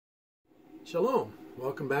Shalom.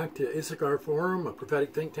 Welcome back to Issachar Forum, a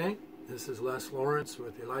prophetic think tank. This is Les Lawrence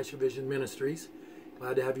with Elisha Vision Ministries.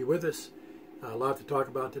 Glad to have you with us. A lot to talk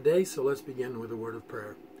about today, so let's begin with a word of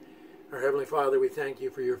prayer. Our Heavenly Father, we thank you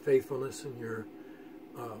for your faithfulness and your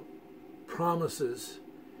promises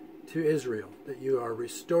to Israel, that you are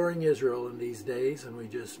restoring Israel in these days, and we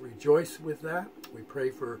just rejoice with that. We pray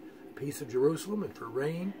for the peace of Jerusalem and for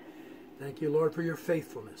rain. Thank you, Lord, for your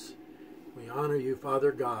faithfulness. We honor you,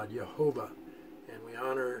 Father God, Jehovah, and we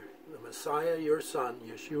honor the Messiah, your Son,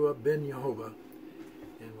 Yeshua ben Jehovah,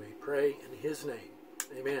 and we pray in his name.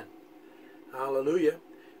 Amen. Hallelujah.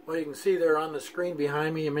 Well, you can see there on the screen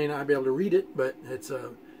behind me, you may not be able to read it, but it's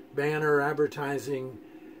a banner advertising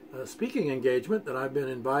a speaking engagement that I've been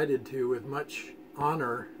invited to with much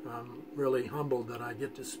honor. I'm really humbled that I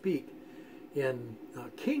get to speak in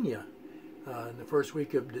Kenya in the first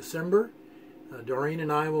week of December. Doreen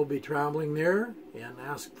and I will be traveling there and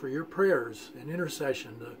ask for your prayers and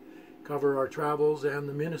intercession to cover our travels and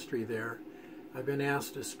the ministry there. I've been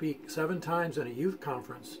asked to speak 7 times in a youth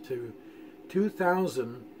conference to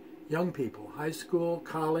 2,000 young people, high school,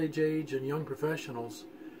 college age, and young professionals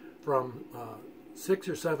from 6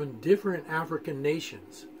 or 7 different African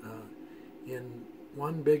nations in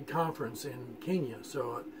one big conference in Kenya.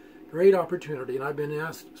 So a great opportunity, and I've been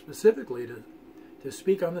asked specifically to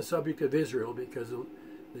speak on the subject of Israel because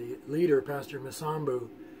the leader, Pastor Masambu,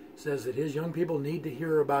 says that his young people need to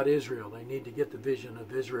hear about Israel. They need to get the vision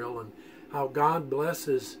of Israel and how God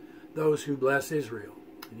blesses those who bless Israel.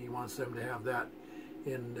 And he wants them to have that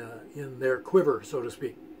in their quiver, so to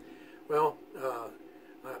speak. Well,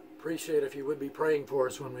 I appreciate if you would be praying for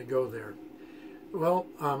us when we go there. Well,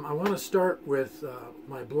 I want to start with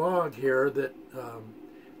my blog here that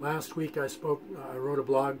last week I wrote a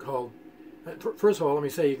blog called, first of all, let me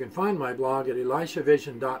say you can find my blog at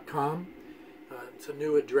elishavision.com. It's a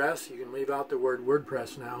new address. You can leave out the word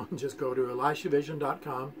WordPress now and just go to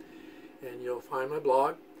elishavision.com and you'll find my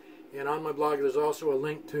blog. And on my blog there's also a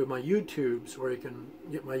link to my YouTubes where you can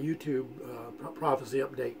get my YouTube prophecy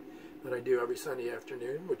update that I do every Sunday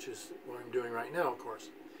afternoon, which is what I'm doing right now, of course.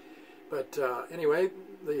 But anyway,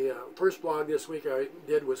 the first blog this week I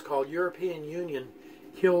did was called European Union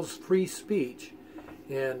Kills Free Speech.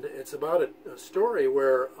 And it's about a story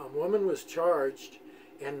where a woman was charged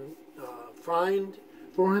and fined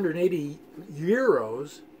 480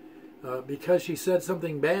 euros because she said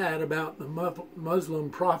something bad about the Muslim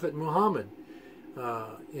prophet Muhammad.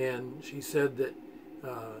 And she said that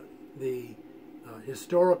the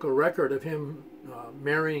historical record of him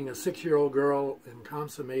marrying a 6-year-old girl and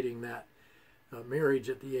consummating that marriage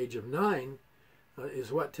at the age of 9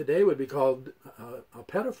 is what today would be called a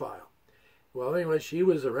pedophile. Well, anyway, she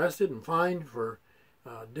was arrested and fined for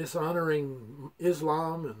dishonoring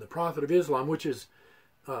Islam and the Prophet of Islam, which is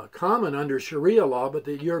common under Sharia law, but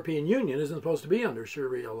the European Union isn't supposed to be under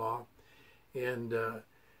Sharia law. And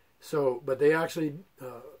but they actually,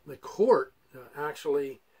 the court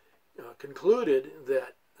actually concluded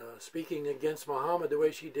that speaking against Muhammad the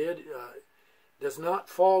way she did does not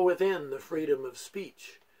fall within the freedom of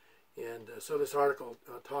speech. And so this article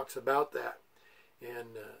talks about that.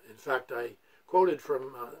 And in fact, I quoted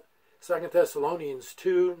from 2 Thessalonians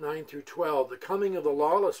 2, 9 through 12, the coming of the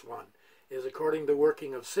lawless one is according to the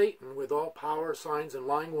working of Satan with all power, signs, and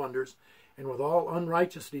lying wonders, and with all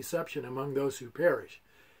unrighteous deception among those who perish.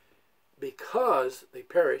 Because they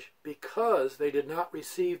perish, because they did not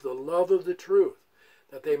receive the love of the truth,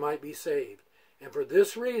 that they might be saved. And for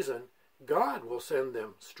this reason, God will send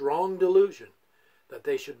them strong delusion, that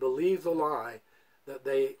they should believe the lie, that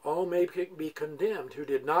they all may be condemned who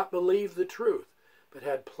did not believe the truth, but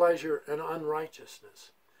had pleasure in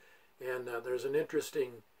unrighteousness. And there's an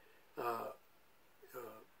interesting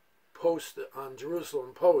post on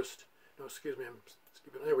Jerusalem Post. No, excuse me, I'm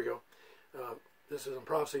skipping. There we go. This is on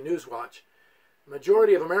Prophecy News Watch.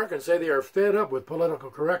 Majority of Americans say they are fed up with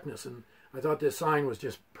political correctness, and I thought this sign was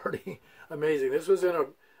just pretty amazing. This was in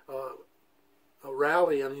a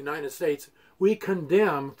rally in the United States. We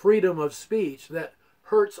condemn freedom of speech that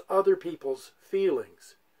hurts other people's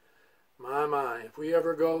feelings. My, if we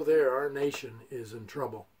ever go there, our nation is in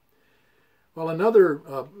trouble. Well, another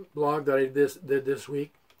blog that I did this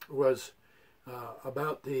week was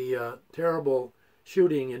about the terrible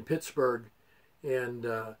shooting in Pittsburgh. And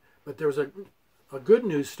but there was a good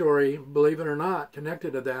news story, believe it or not,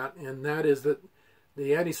 connected to that, and that is that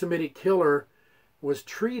the anti-Semitic killer was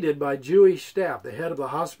treated by Jewish staff. The head of the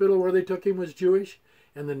hospital where they took him was Jewish,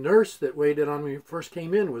 and the nurse that waited on him when he first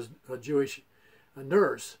came in was a Jewish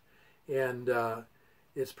nurse. And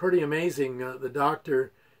it's pretty amazing. The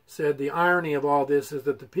doctor said the irony of all this is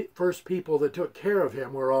that the first people that took care of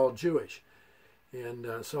him were all Jewish.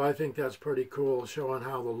 And so I think that's pretty cool, showing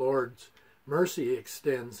how the Lord's mercy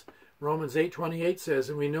extends. Romans 8:28 says,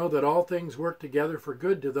 and we know that all things work together for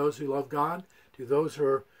good to those who love God, to those who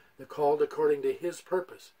are called according to his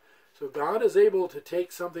purpose. So God is able to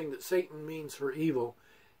take something that Satan means for evil,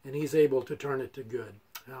 and he's able to turn it to good.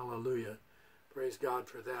 Hallelujah. Praise God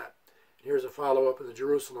for that. And here's a follow-up in the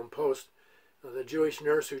Jerusalem Post. The Jewish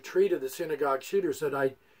nurse who treated the synagogue shooter said,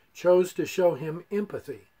 I chose to show him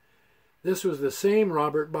empathy. This was the same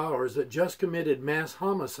Robert Bowers that just committed mass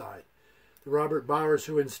homicide. The Robert Bowers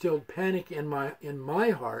who instilled panic in my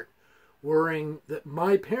heart, worrying that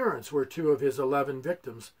my parents were two of his 11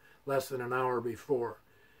 victims less than an hour before.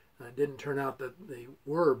 It didn't turn out that they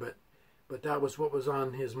were, but that was what was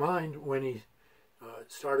on his mind when he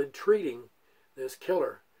started treating this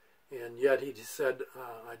killer. And yet he just said,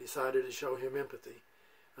 I decided to show him empathy.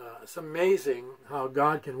 It's amazing how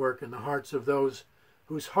God can work in the hearts of those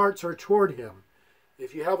whose hearts are toward him.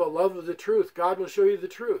 If you have a love of the truth, God will show you the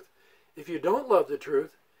truth. If you don't love the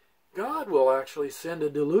truth, God will actually send a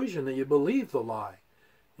delusion that you believe the lie.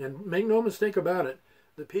 And make no mistake about it,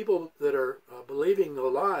 the people that are believing the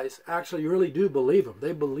lies actually really do believe them.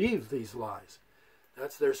 They believe these lies.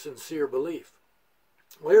 That's their sincere belief.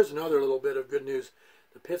 Well, here's another little bit of good news.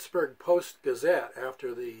 The Pittsburgh Post-Gazette,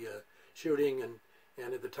 after the shooting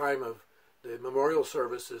and at the time of the memorial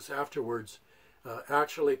services afterwards,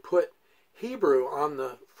 actually put Hebrew on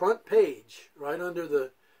the front page, right under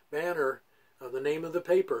the banner of the name of the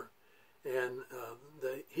paper. And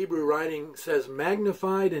the Hebrew writing says,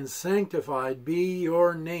 magnified and sanctified be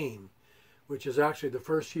your name, which is actually the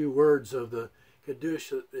first few words of the Kiddush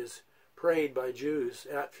that is prayed by Jews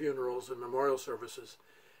at funerals and memorial services.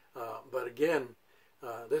 But again,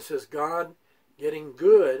 this is God getting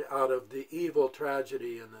good out of the evil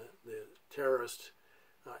tragedy and the terrorist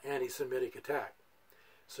anti-Semitic attack.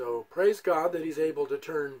 So praise God that he's able to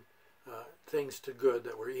turn things to good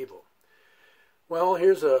that were evil. Well,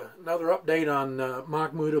 here's another update on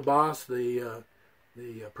Mahmoud Abbas, the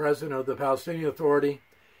president of the Palestinian Authority.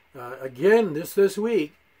 Again, this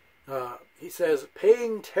week, he says,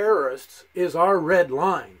 paying terrorists is our red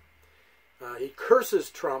line. He curses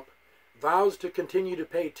Trump, vows to continue to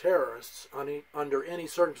pay terrorists under any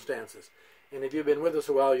circumstances. And if you've been with us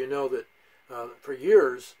a while, you know that for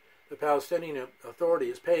years, the Palestinian Authority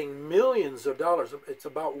is paying millions of dollars. It's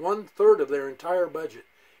about 1/3 of their entire budget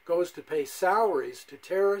goes to pay salaries to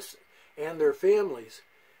terrorists and their families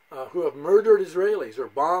who have murdered Israelis or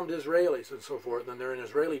bombed Israelis and so forth, and they're in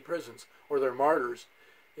Israeli prisons or they're martyrs.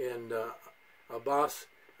 And Abbas,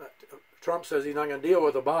 Trump says he's not going to deal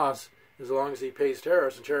with Abbas as long as he pays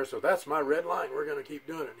terrorists, and terrorists say, that's my red line, we're going to keep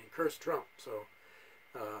doing it. And he cursed Trump. So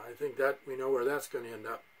I think that we know where that's going to end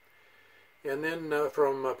up. And then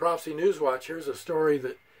from Prophecy Newswatch, here's a story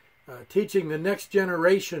that teaching the next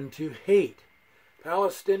generation to hate.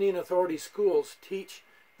 Palestinian Authority schools teach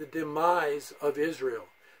the demise of Israel.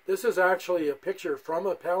 This is actually a picture from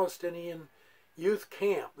a Palestinian youth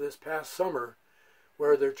camp this past summer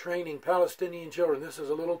where they're training Palestinian children. This is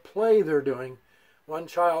a little play they're doing. One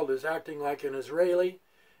child is acting like an Israeli,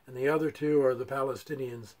 and the other two are the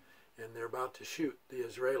Palestinians, and they're about to shoot the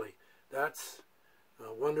Israeli. That's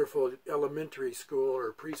a wonderful elementary school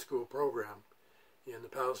or preschool program in the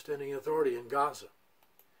Palestinian Authority in Gaza.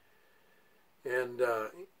 And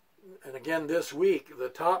again this week, the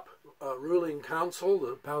top ruling council,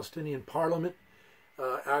 the Palestinian Parliament,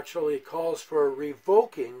 actually calls for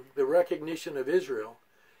revoking the recognition of Israel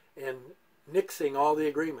and nixing all the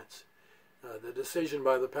agreements. The decision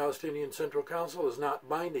by the Palestinian Central Council is not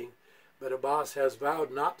binding, but Abbas has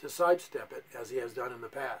vowed not to sidestep it as he has done in the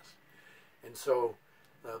past. And so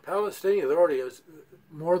the Palestinian Authority is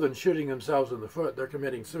more than shooting themselves in the foot. They're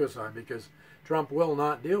committing suicide because Trump will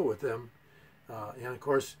not deal with them. And of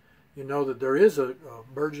course, you know that there is a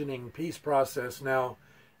burgeoning peace process now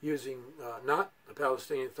using not the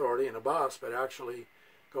Palestinian Authority and Abbas, but actually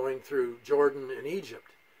going through Jordan and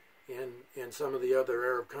Egypt and some of the other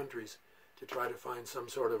Arab countries to try to find some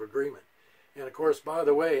sort of agreement. And of course, by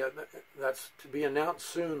the way, that's to be announced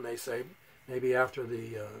soon, they say, maybe after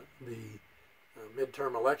the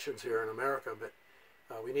midterm elections here in America.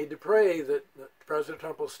 But we need to pray that President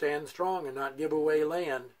Trump will stand strong and not give away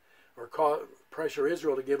land or pressure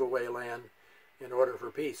Israel to give away land in order for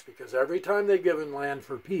peace. Because every time they've given land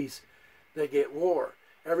for peace, they get war.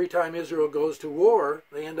 Every time Israel goes to war,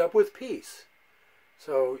 they end up with peace.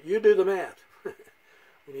 So you do the math.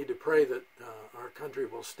 We need to pray that our country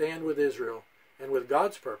will stand with Israel and with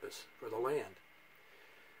God's purpose for the land.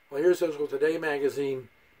 Well, here's Israel Today magazine.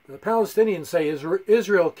 The Palestinians say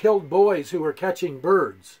Israel killed boys who were catching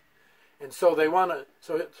birds. And so they want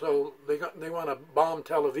to they want to bomb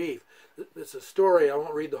Tel Aviv. It's a story. I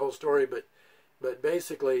won't read the whole story, but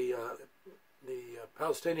basically the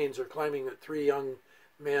Palestinians are claiming that 3 young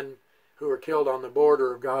men who were killed on the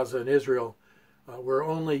border of Gaza and Israel were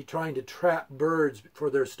only trying to trap birds for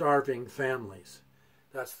their starving families.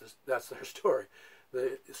 That's their story.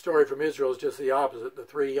 The story from Israel is just the opposite. The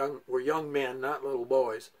 3 were young men, not little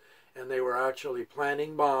boys, and they were actually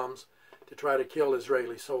planting bombs to try to kill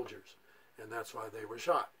Israeli soldiers, and that's why they were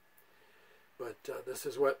shot. But this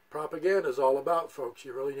is what propaganda is all about, folks.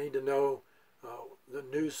 You really need to know the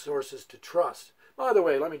news sources to trust. By the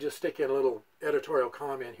way, let me just stick in a little editorial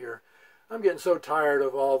comment here. I'm getting so tired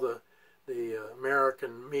of all the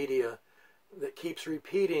American media that keeps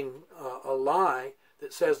repeating a lie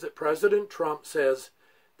that says that President Trump says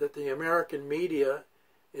that the American media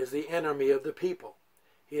is the enemy of the people.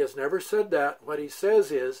 He has never said that. What he says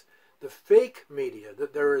is the fake media,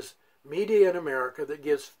 that there is media in America that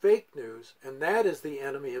gives fake news, and that is the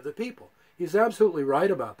enemy of the people. He's absolutely right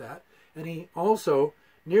about that. And he also,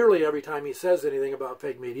 nearly every time he says anything about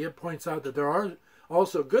fake media, points out that there are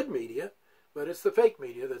also good media, but it's the fake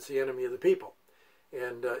media that's the enemy of the people.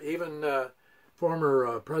 And even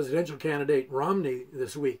former presidential candidate Romney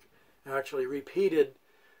this week actually repeated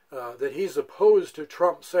that he's opposed to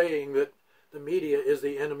Trump saying that the media is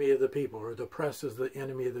the enemy of the people, or the press is the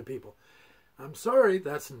enemy of the people. I'm sorry,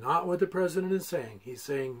 that's not what the president is saying. He's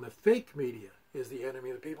saying the fake media is the enemy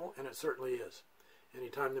of the people, and it certainly is.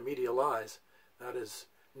 Anytime the media lies, that is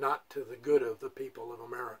not to the good of the people of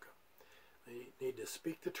America. They need to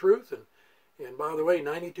speak the truth. And by the way,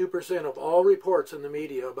 92% of all reports in the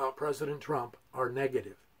media about President Trump are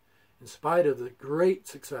negative, in spite of the great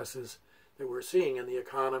successes that we're seeing in the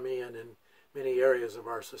economy and in many areas of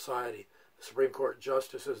our society, the Supreme Court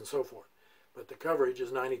justices and so forth. But the coverage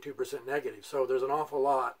is 92% negative. So there's an awful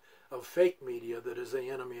lot of fake media that is the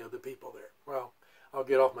enemy of the people there. Well, I'll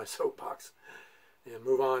get off my soapbox and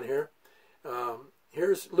move on here.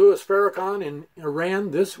 Here's Louis Farrakhan in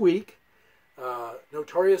Iran this week.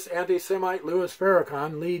 Notorious anti-Semite Louis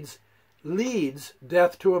Farrakhan leads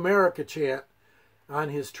Death to America chant on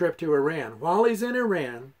his trip to Iran. While he's in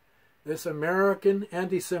Iran, this American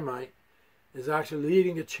anti-Semite is actually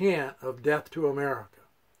leading a chant of Death to America.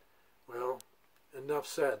 Well, enough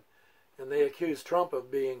said. And they accuse Trump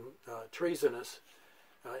of being treasonous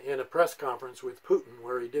in a press conference with Putin,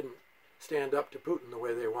 where he didn't stand up to Putin the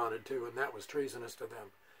way they wanted to, and that was treasonous to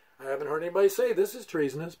them. I haven't heard anybody say this is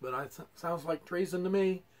treasonous, but it sounds like treason to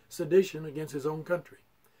me, sedition against his own country.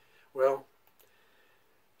 Well,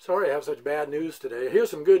 sorry I have such bad news today.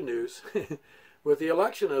 Here's some good news. With the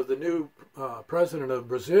election of the new president of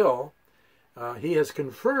Brazil, he has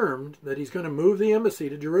confirmed that he's going to move the embassy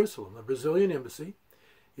to Jerusalem, the Brazilian embassy.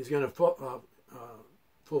 He's going to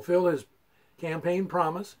fulfill his campaign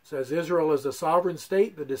promise. It says Israel is a sovereign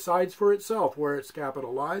state that decides for itself where its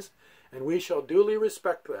capital lies, and we shall duly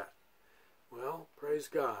respect that. Well, praise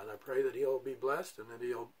God. I pray that he'll be blessed and that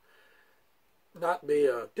he'll not be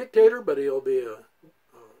a dictator, but he'll be a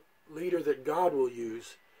leader that God will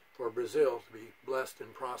use for Brazil to be blessed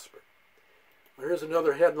and prosper. Well, here's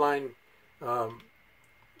another headline.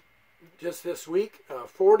 Just this week,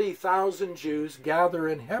 40,000 Jews gather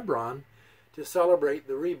in Hebron to celebrate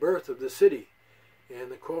the rebirth of the city.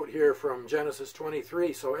 And the quote here from Genesis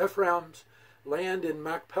 23, so Ephraim's land in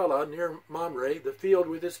Machpelah near Mamre, the field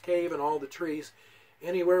with its cave and all the trees,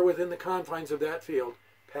 anywhere within the confines of that field,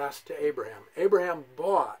 passed to Abraham. Abraham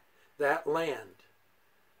bought that land,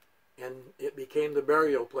 and it became the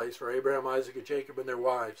burial place for Abraham, Isaac, and Jacob and their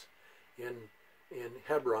wives in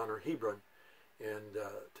Hebron or Hebron. And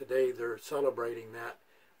today they're celebrating that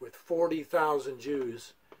with 40,000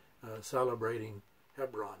 Jews celebrating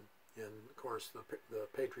Hebron. And, of course, the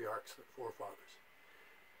patriarchs, the forefathers.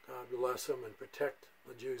 God bless them and protect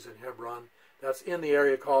the Jews in Hebron. That's in the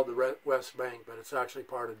area called the West Bank, but it's actually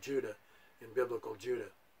part of Judah, in biblical Judah.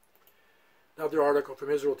 Another article from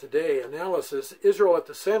Israel Today, analysis, Israel at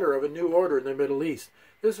the center of a new order in the Middle East.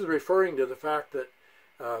 This is referring to the fact that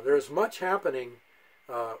there's much happening.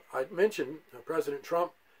 I mentioned President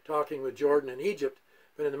Trump talking with Jordan and Egypt,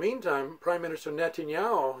 but in the meantime, Prime Minister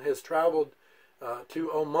Netanyahu has traveled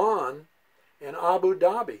to Oman and Abu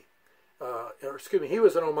Dhabi. He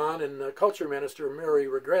was in Oman, and the Culture Minister, Miri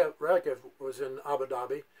Regev, was in Abu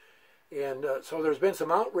Dhabi. And so there's been some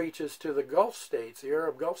outreaches to the Gulf states, the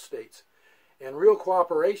Arab Gulf states, and real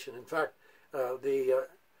cooperation. In fact, the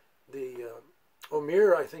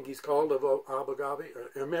Omir, I think he's called, of Abu Dhabi,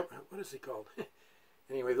 or what is he called?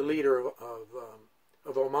 Anyway, the leader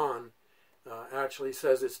of Oman actually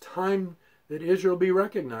says it's time that Israel be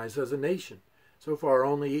recognized as a nation. So far,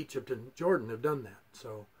 only Egypt and Jordan have done that.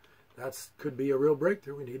 So that could be a real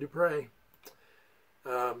breakthrough. We need to pray.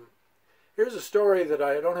 Here's a story that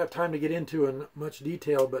I don't have time to get into in much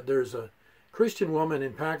detail, but there's a Christian woman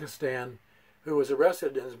in Pakistan who was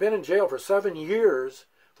arrested and has been in jail for 7 years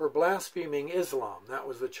for blaspheming Islam. That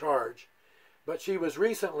was the charge. But she was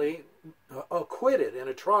recently acquitted in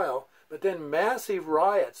a trial, but then massive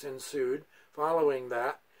riots ensued following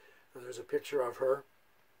that. There's a picture of her.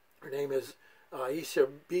 Her name is Aisha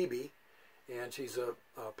Bibi, and she's a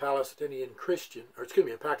Palestinian Christian, or excuse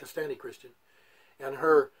me, a Pakistani Christian. And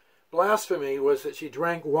her blasphemy was that she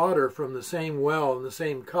drank water from the same well in the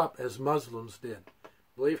same cup as Muslims did.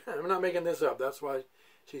 Believe me, I'm not making this up. That's why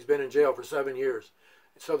she's been in jail for 7 years.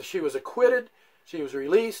 So she was acquitted. She was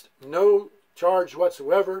released. No charge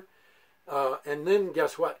whatsoever. And then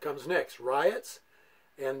guess what comes next? Riots.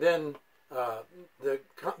 And then the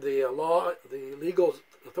legal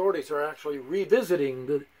authorities are actually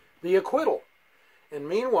revisiting the acquittal. And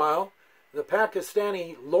meanwhile, the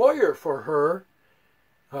Pakistani lawyer for her,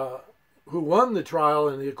 who won the trial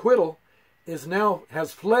and the acquittal,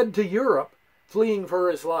 has fled to Europe, fleeing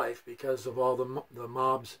for his life because of all the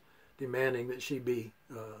mobs demanding that she be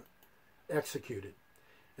executed.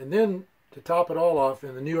 And then, to top it all off,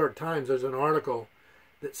 in the New York Times, there's an article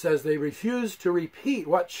that says they refused to repeat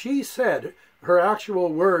what she said, her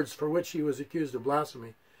actual words for which she was accused of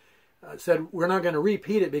blasphemy. Said, we're not going to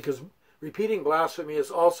repeat it because repeating blasphemy is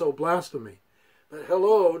also blasphemy. But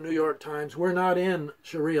hello, New York Times, we're not in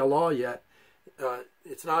Sharia law yet.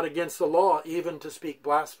 It's not against the law even to speak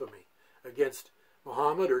blasphemy against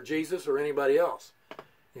Muhammad or Jesus or anybody else.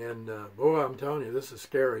 And boy, I'm telling you, this is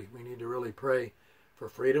scary. We need to really pray for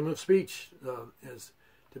freedom of speech as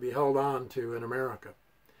to be held on to in America.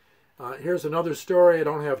 Here's another story. I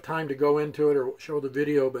don't have time to go into it or show the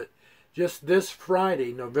video, but just this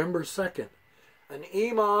Friday, November 2nd, an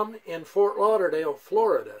imam in Fort Lauderdale,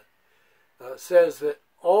 Florida, says that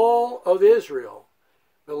all of Israel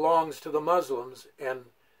belongs to the Muslims and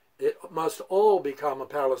it must all become a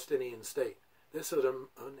Palestinian state. This is an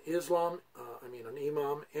imam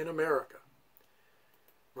in America.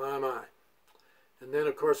 My. And then,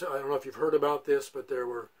 of course, I don't know if you've heard about this, but there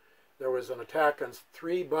was an attack on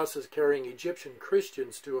 3 buses carrying Egyptian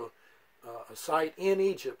Christians to a site in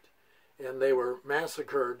Egypt, and they were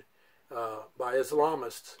massacred by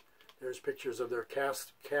Islamists. There's pictures of their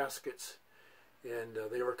caskets. And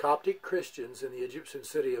they were Coptic Christians in the Egyptian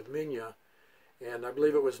city of Minya. And I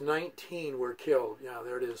believe it was 19 were killed. Yeah,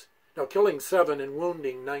 there it is. No, killing 7 and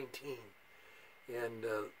wounding 19. And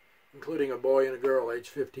including a boy and a girl, aged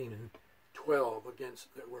 15 and 12,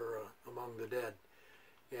 that were among the dead.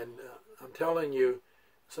 And I'm telling you,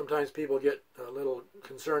 sometimes people get a little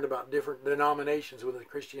concerned about different denominations within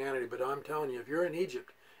Christianity. But I'm telling you, if you're in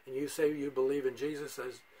Egypt and you say you believe in Jesus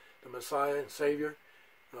as the Messiah and Savior,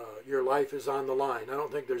 your life is on the line. I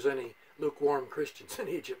don't think there's any lukewarm Christians in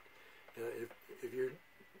Egypt.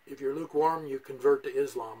 If you're lukewarm, you convert to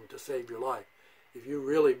Islam to save your life. If you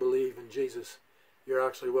really believe in Jesus, you're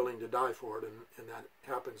actually willing to die for it, and that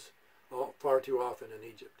happens far too often in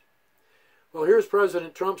Egypt. Well, here's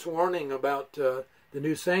President Trump's warning about the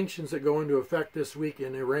new sanctions that go into effect this week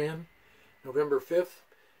in Iran, November 5th.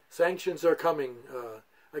 Sanctions are coming.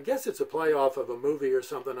 I guess it's a playoff of a movie or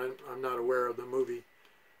something. I'm not aware of the movie.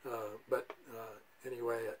 But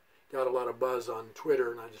anyway, it got a lot of buzz on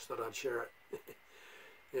Twitter, and I just thought I'd share it.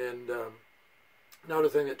 And another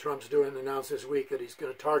thing that Trump's doing, announced this week, that he's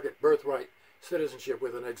going to target birthright citizenship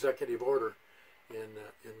with an executive order and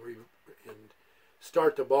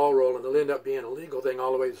start the ball rolling. It'll end up being a legal thing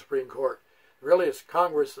all the way to the Supreme Court. Really, it's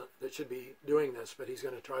Congress that should be doing this, but he's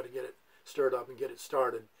going to try to get it stirred up and get it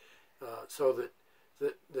started so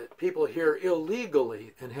that people here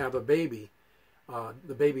illegally and have a baby,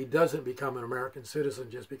 the baby doesn't become an American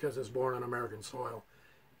citizen just because it's born on American soil.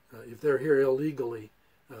 If they're here illegally,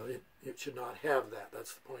 it should not have that.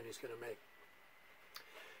 That's the point he's going to make.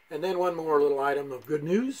 And then one more little item of good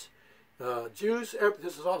news. Jews,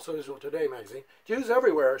 this is also Israel Today magazine, Jews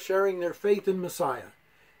everywhere are sharing their faith in Messiah.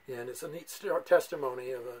 And it's a neat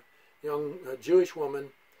testimony of a young Jewish woman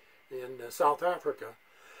in South Africa,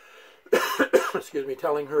 excuse me,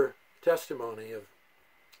 telling her testimony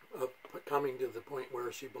of coming to the point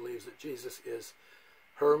where she believes that Jesus is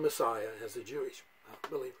her Messiah as a Jewish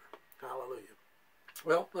believer. Hallelujah.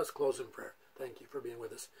 Well, let's close in prayer. Thank you for being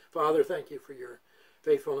with us. Father, thank you for your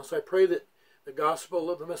faithfulness. I pray that the gospel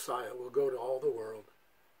of the Messiah will go to all the world.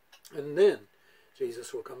 And then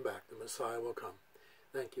Jesus will come back. The Messiah will come.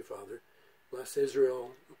 Thank you, Father. Bless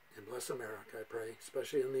Israel and bless America, I pray,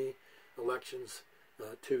 especially in the elections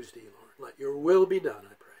Tuesday, Lord. Let your will be done,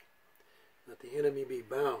 I pray. Let the enemy be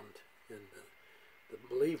bound, and the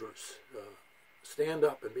believers stand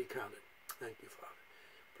up and be counted. Thank you, Father.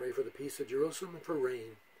 Pray for the peace of Jerusalem and for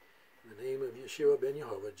rain. In the name of Yeshua ben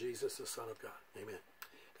Yehovah, Jesus, the Son of God. Amen.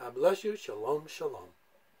 God bless you. Shalom, shalom.